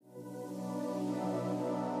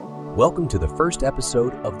Welcome to the first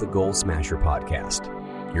episode of the Goal Smasher podcast,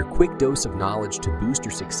 your quick dose of knowledge to boost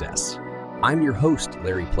your success. I'm your host,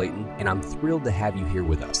 Larry Playton, and I'm thrilled to have you here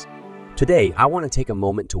with us. Today, I want to take a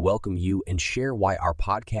moment to welcome you and share why our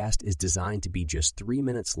podcast is designed to be just 3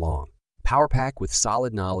 minutes long. Power pack with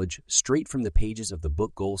solid knowledge straight from the pages of the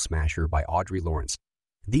book Goal Smasher by Audrey Lawrence.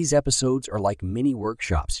 These episodes are like mini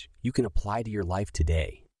workshops you can apply to your life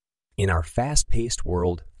today. In our fast-paced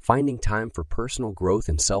world, finding time for personal growth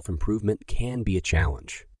and self-improvement can be a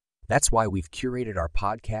challenge. That's why we've curated our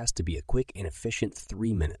podcast to be a quick and efficient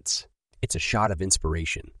 3 minutes. It's a shot of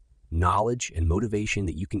inspiration, knowledge, and motivation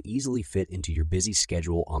that you can easily fit into your busy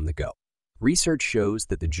schedule on the go. Research shows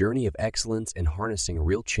that the journey of excellence and harnessing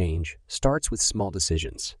real change starts with small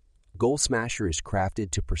decisions. Goal Smasher is crafted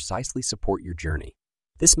to precisely support your journey.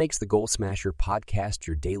 This makes the Goal Smasher podcast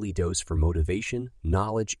your daily dose for motivation,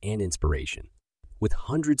 knowledge, and inspiration. With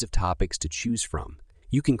hundreds of topics to choose from,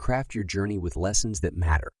 you can craft your journey with lessons that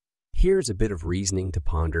matter. Here's a bit of reasoning to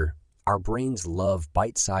ponder. Our brains love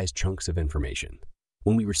bite-sized chunks of information.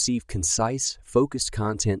 When we receive concise, focused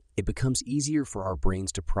content, it becomes easier for our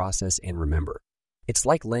brains to process and remember. It's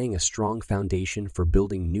like laying a strong foundation for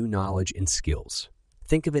building new knowledge and skills.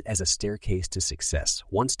 Think of it as a staircase to success,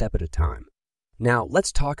 one step at a time. Now,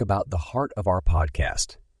 let's talk about the heart of our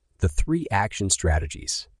podcast, the 3 action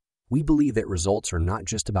strategies. We believe that results are not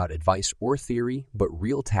just about advice or theory, but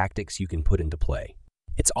real tactics you can put into play.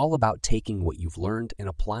 It's all about taking what you've learned and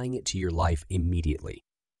applying it to your life immediately.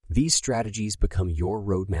 These strategies become your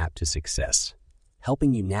roadmap to success,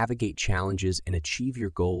 helping you navigate challenges and achieve your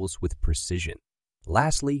goals with precision.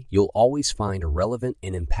 Lastly, you'll always find a relevant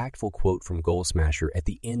and impactful quote from Goal Smasher at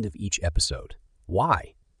the end of each episode.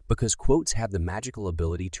 Why? Because quotes have the magical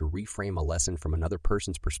ability to reframe a lesson from another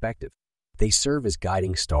person's perspective. They serve as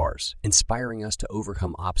guiding stars, inspiring us to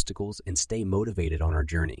overcome obstacles and stay motivated on our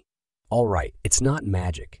journey. All right, it's not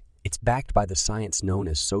magic. It's backed by the science known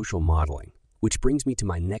as social modeling, which brings me to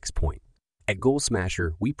my next point. At Goal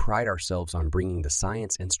Smasher, we pride ourselves on bringing the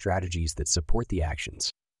science and strategies that support the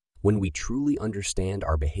actions. When we truly understand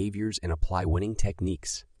our behaviors and apply winning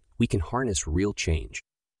techniques, we can harness real change.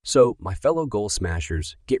 So, my fellow Goal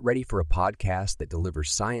Smashers, get ready for a podcast that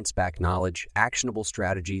delivers science-backed knowledge, actionable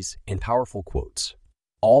strategies, and powerful quotes,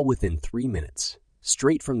 all within 3 minutes,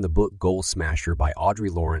 straight from the book Goal Smasher by Audrey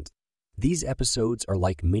Lawrence. These episodes are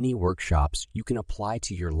like mini workshops you can apply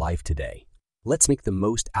to your life today. Let's make the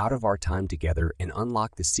most out of our time together and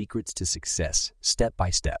unlock the secrets to success, step by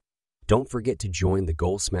step. Don't forget to join the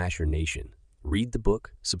Goal Smasher Nation. Read the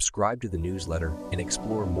book, subscribe to the newsletter, and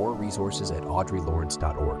explore more resources at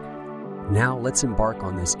audreylawrence.org. Now let's embark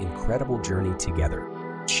on this incredible journey together.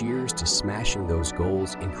 Cheers to smashing those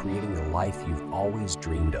goals and creating the life you've always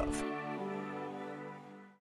dreamed of.